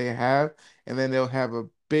pieces that they have, and then they'll have a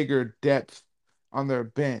bigger depth on their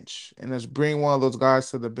bench, and just bring one of those guys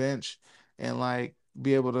to the bench and like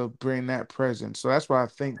be able to bring that presence. So that's what I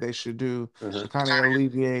think they should do to Mm-hmm. kind of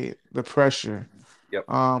alleviate the pressure Yep.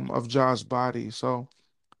 of Ja's body. So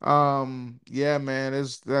yeah, man,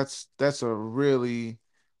 it's that's a really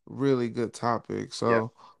really good topic. Yep.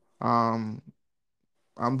 So um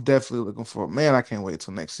I'm definitely looking for man, I can't wait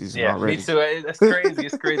till next season Yeah, me already. too. That's crazy.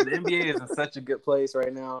 It's crazy. The NBA is in such a good place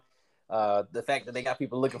right now. The fact that they got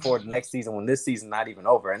people looking forward to next season when this season not even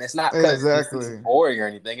over, and it's not because this season's Exactly. boring or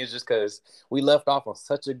anything. It's just because we left off on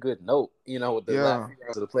such a good note. With the last Yeah, few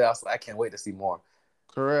rounds of the playoffs, I can't wait to see more.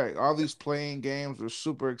 correct. All these playing games were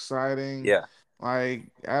super exciting. Yeah, Like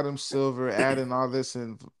Adam Silver adding all this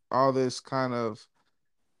and all this kind of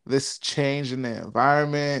this change in the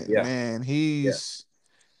environment. yeah, Man, yeah.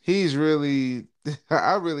 he's really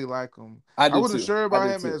I really like him. I I do wasn't too. sure I about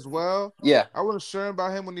do him too. as well. Yeah. I wasn't sure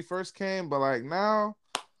about him when he first came, but like now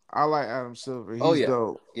I like Adam Silver. Oh He's yeah.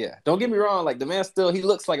 dope. Yeah. Don't get me wrong. Like the man still, he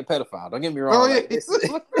looks like a pedophile. Don't get me Oh wrong. yeah. Like it's,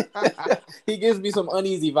 he gives me some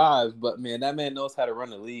uneasy vibes. But man, that man knows how to run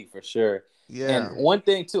the league for sure. And Yeah. one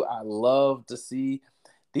thing too, I love to see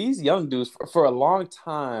these young dudes. For a long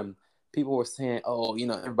time, people were saying, "Oh,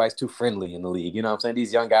 everybody's too friendly in the league." You know what I'm saying?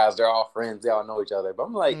 These young guys, they're all friends. They all know each other. But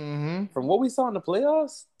I'm like, Mm-hmm. from what we saw in the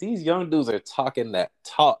playoffs, these young dudes are talking that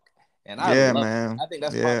talk. And I Yeah, love it. man. I think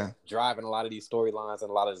that's part of Yeah. what's driving a lot of these storylines and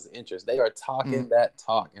a lot of this interest. They are Mm. talking that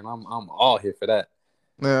talk, and I'm all here for that.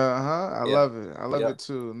 Yeah, uh-huh. I Yeah. love it. I love Yep. it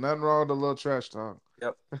too. Nothing wrong with a little trash talk.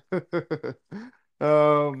 Yep.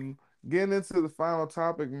 Um, Getting into the final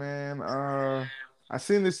topic, man. I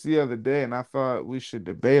seen this the other day and I thought we should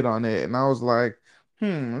debate on it. And I was like,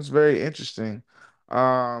 it's very interesting.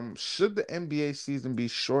 Should the NBA season be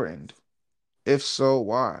shortened? If so,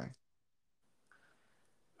 why?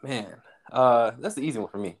 Man, that's the easy one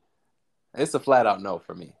for me. It's a flat out no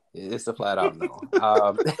for me. It's a flat out no.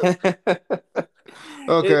 It's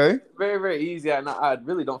Okay. very, very easy. And I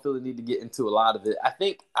really don't feel the need to get into a lot of it. I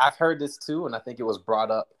think I've heard this too, and I think it was brought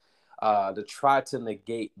up to try to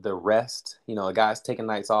negate the rest, guys taking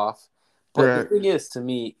nights off. But the Correct. thing is, to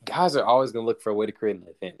me, guys are always going to look for a way to create an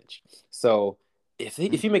advantage. So if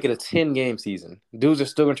you make it a 10-game season, dudes are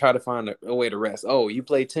still going to try to find a way to rest. Oh, you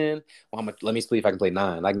play 10? Well, let me see if I can play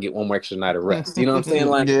 9. I can get one more extra night of rest. You know what I'm saying?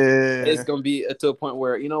 Like, it's Yeah. going to be to a point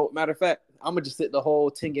where, matter of fact, I'm going to just sit the whole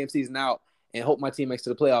 10-game season out and hope my team makes it to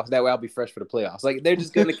the playoffs. That way I'll be fresh for the playoffs. Like, they're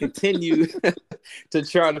just going to continue to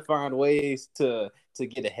try to find ways to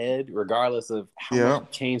get ahead, regardless of how much Yeah. you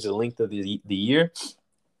change the length of the year.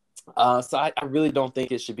 So I really don't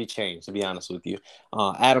think it should be changed, to be honest with you.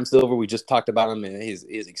 Adam Silver, we just talked about him, and he's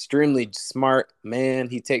extremely smart man.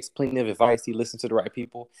 He takes plenty of advice. He listens to the right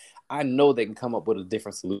people. I know they can come up with a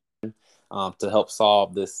different solution to help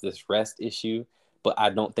solve this rest issue, but I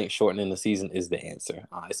don't think shortening the season is the answer.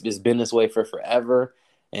 It's been this way for forever,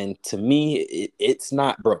 and to me, it's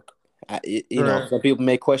not broke. Correct. Some people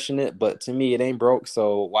may question it, but to me, it ain't broke.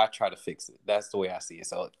 So why try to fix it? That's the way I see it.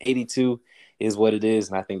 So 82 is what it is,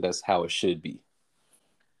 and I think that's how it should be.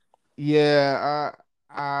 Yeah,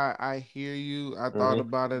 I hear you. I thought Mm-hmm.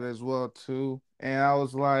 about it as well too. And I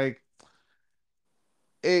was like,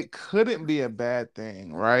 it couldn't be a bad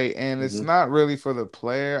thing, right? And it's Mm-hmm. not really for the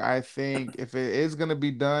player. I think if it is going to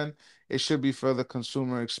be done, it should be for the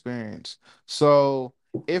consumer experience. So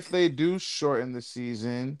if they do shorten the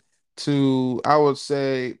season to, I would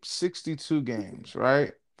say 62 games,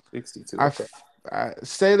 right? 62. I, Okay. f- I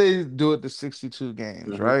say they do it to 62 games,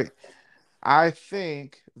 Mm-hmm. right? I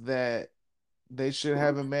think that they should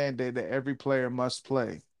have a mandate that every player must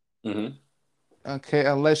play. Mm-hmm. Okay,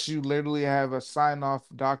 unless you literally have a sign off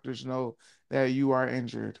doctor's note that you are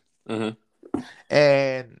injured. Mm-hmm.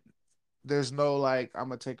 And there's no like I'm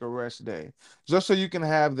gonna take a rest day, just so you can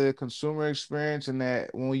have the consumer experience, and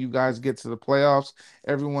that when you guys get to the playoffs,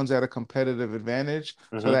 everyone's at a competitive advantage,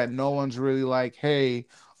 so Mm-hmm. that no one's really like, hey,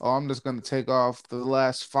 oh, I'm just gonna take off the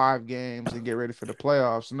last 5 games and get ready for the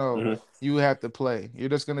playoffs. No, Mm-hmm. you have to play. You're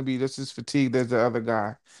just gonna be just as fatigued as the other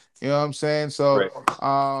guy. You know what I'm saying? So, Right.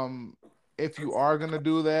 um, if you are gonna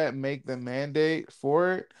do that, make the mandate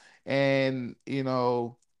for it, and you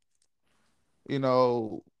know,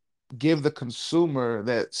 give the consumer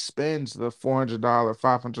that spends the $400,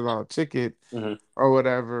 $500 ticket Mm-hmm. or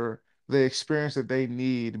whatever the experience that they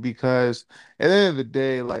need. Because at the end of the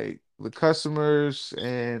day, like the customers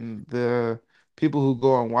and the people who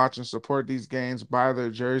go and watch and support these games, buy their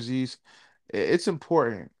jerseys, it's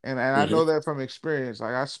important. And I know Mm-hmm. that from experience.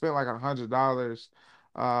 Like I spent like $100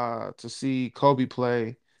 to see Kobe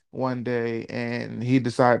play one day, and he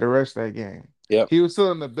decided to rest that game. Yep. He was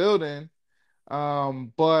still in the building,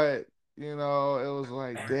 but it was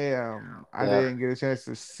like, damn, I Yeah. didn't get a chance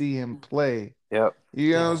to see him play. Yep.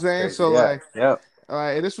 You know what I'm That's saying? crazy. So Yeah. like,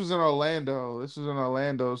 Yep. this was in Orlando. This was in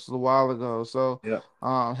Orlando. This was a while ago. So, Yep.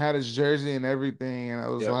 had his jersey and everything, and I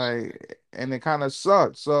was Yep. like, and it kind of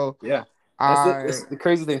sucked. So Yeah. That's I the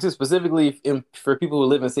crazy thing too. Specifically, for people who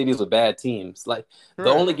live in cities with bad teams, like the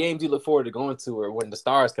correct, only games you look forward to going to are when the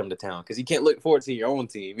stars come to town, because you can't look forward to your own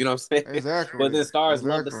team. You know what I'm saying? But exactly, then stars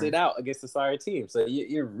love to exactly. sit out against the sorry team, so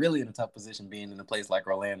you're really in a tough position being in a place like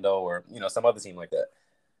Orlando or some other team like that.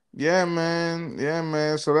 Yeah, man. Yeah,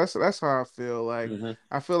 man. So that's how I feel. Like Mm-hmm.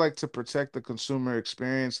 I feel like to protect the consumer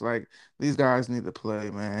experience, like these guys need to play,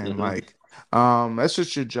 man. Mm-hmm. Like, that's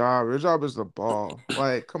just your job. Your job is the ball.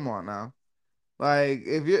 Like, come on now. Like,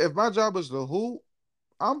 if my job is the hoop,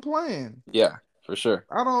 I'm playing. Yeah, for sure,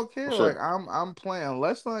 I don't for care. Like, sure. I'm playing.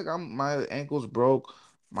 Unless like my ankle's broke,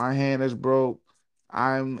 my hand is broke,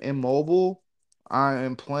 I'm immobile, I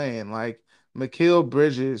am playing. Like Mikal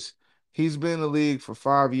Bridges, he's been in the league for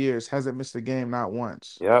 5 years, hasn't missed a game not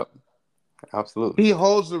once. Yep, absolutely. He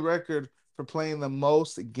holds the record for playing the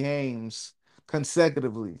most games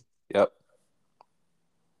consecutively. Yep,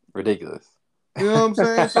 ridiculous. You know what I'm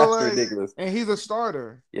saying? So That's like, ridiculous. and he's a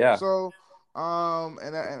starter. Yeah. So,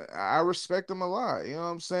 and I respect him a lot. You know what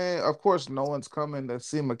I'm saying? Of course, no one's coming to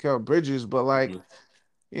see Mikal Bridges, but like,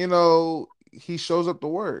 Mhm. he shows up to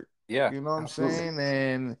work. Yeah, You know what I'm absolutely. saying?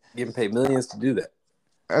 And Getting paid millions to do that.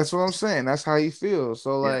 that's what I'm saying. That's how he feels.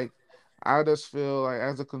 So Yeah. like I just feel like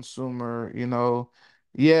as a consumer,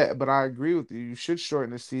 yeah, but I agree with you. You should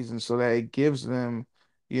shorten the season so that it gives them,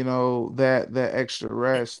 that extra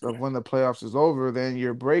rest of when the playoffs is over, then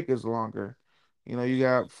your break is longer. You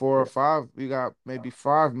got you got maybe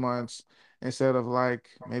 5 months instead of like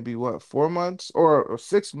maybe what, 4 months or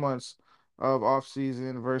 6 months of off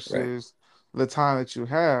season Right. versus the time that you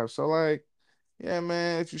have. So like yeah,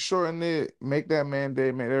 man, if you shorten it, make that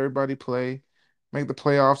mandate, make everybody play, make the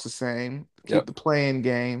playoffs the same, keep Yep. the playing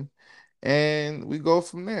game, and we go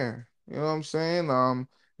from there. You know what I'm saying?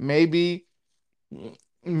 Maybe,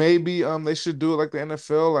 maybe they should do it like the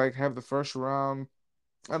NFL, like have the first round,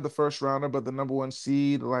 not the first rounder, but the number one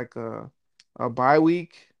seed, like a bye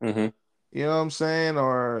week. Mm-hmm. You know what I'm saying?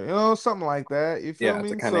 Or something like that. You feel Yeah, to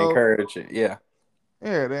me? kind of So encourage it. Yeah.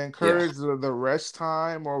 yeah, they Yeah. encourage the rest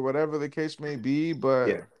time or whatever the case may be, but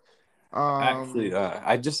Yeah. Actually, um.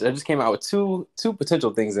 I just came out with two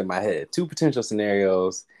potential things in my head, two potential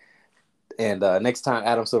scenarios, and next time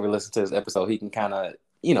Adam Silver listens to this episode, he can kind of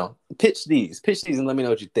pitch these, and let me know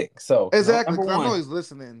what you think. So Exactly, number because I know one, he's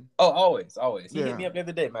listening. oh, always, always, he hit me Yeah. up the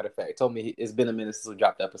other day. Matter of fact, told me it's been a minute since we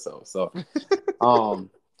dropped the episode. So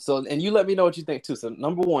and you let me know what you think too. So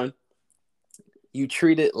number one, you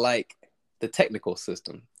treat it like the technical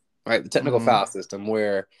system, right? The technical Mm-hmm. foul system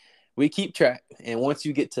where we keep track, and once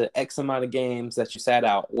you get to X amount of games that you sat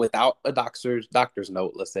out without a doctor's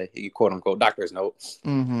note, let's say you quote unquote doctor's note,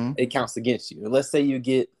 Mm-hmm. it counts against you. And let's say you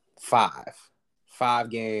get five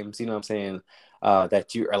games, you know what I'm saying,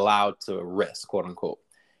 that you're allowed to rest, quote unquote.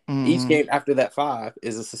 Each Mm-hmm. game after that five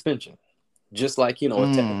is a suspension, just like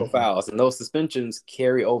with technical fouls, and those suspensions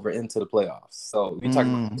carry over into the playoffs. So you're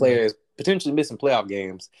talking about Mm-hmm. players potentially missing playoff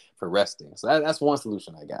games for resting. So that's one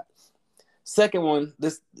solution I got. Second one,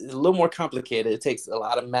 this is a little more complicated. It takes a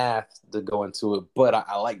lot of math to go into it, but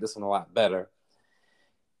I like this one a lot better.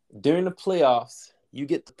 During the playoffs, you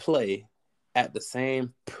get to play at the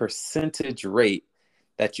same percentage rate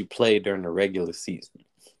that you play during the regular season.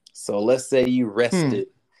 So let's say you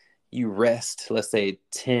Hmm. rest, let's say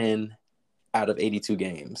 10 out of 82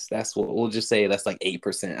 games. That's what we'll just say. That's like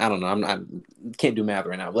 8%. I don't know. I can't do math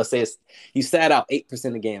right now. Let's say you sat out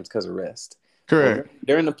 8% of games because of rest. Well, Correct.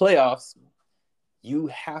 during the playoffs, you're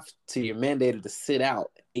mandated to sit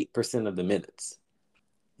out 8% of the minutes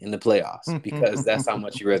in the playoffs because that's how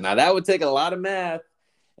much you rest. Now that would take a lot of math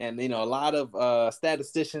and a lot of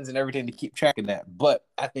statisticians and everything to keep track of that. But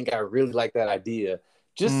I think I really like that idea.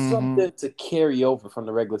 Just something to carry over from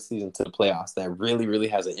the regular season to the playoffs that really, really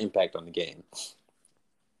has an impact on the game.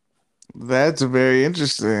 That's very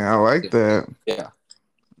interesting. I like that. Yeah.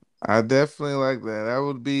 I definitely like that. That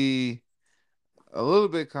would be a little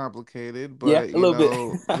bit complicated, Yeah, but a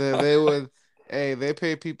little bit. they would. Hey, they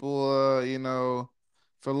pay people,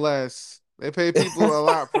 for less. They pay people a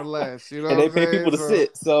lot for less. You know And what they I'm pay people saying? to So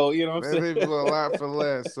sit. So, you know what they I'm pay saying? people a lot for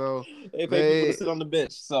less. So They pay people to they sit on the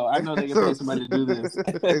bench. So I know they can pay so, somebody to do this.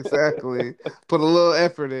 exactly put a little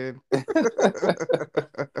effort in.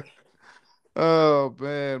 Oh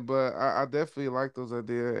man, but I definitely like those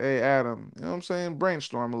ideas. Hey Adam, you know what I'm saying?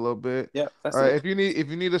 Brainstorm a little bit. Yeah, that's it. If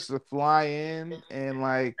you need us to fly in and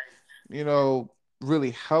like, you know,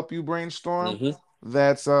 really help you brainstorm, Hmm.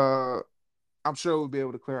 that's I'm sure we'll be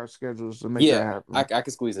able to clear our schedules to make that Yeah, I happen.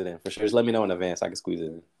 can squeeze it in for sure. Just let me know in advance. I can squeeze it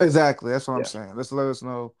in. Exactly, that's what I'm Yeah, saying. Let's let us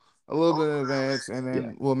know a little bit in advance and yeah,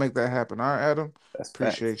 then we'll make that happen. All right, Adam. that's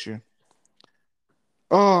facts. Appreciate you.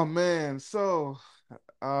 Oh man, so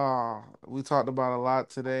we talked about a lot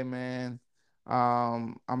today, man.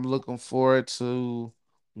 I'm looking forward to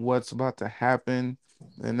what's about to happen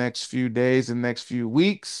the next few days and next few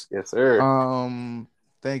weeks. Yes, sir. Um,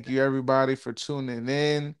 thank you everybody for tuning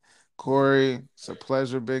in. Corey, it's a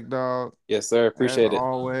pleasure, big dog, Yes, sir. as Appreciate it.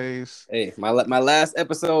 always. Hey, my last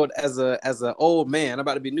episode as a old man. I'm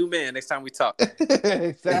about to be a new man next time we talk.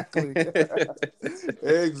 Exactly.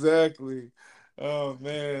 Exactly. Oh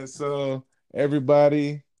man. So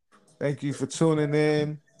everybody, thank you for tuning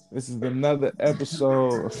in. This is another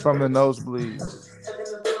episode of From the Nosebleeds.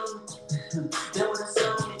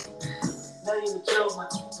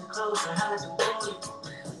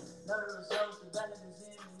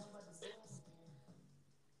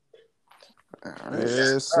 All right.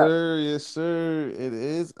 Yes, sir. Yes, sir. It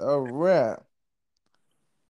is a wrap.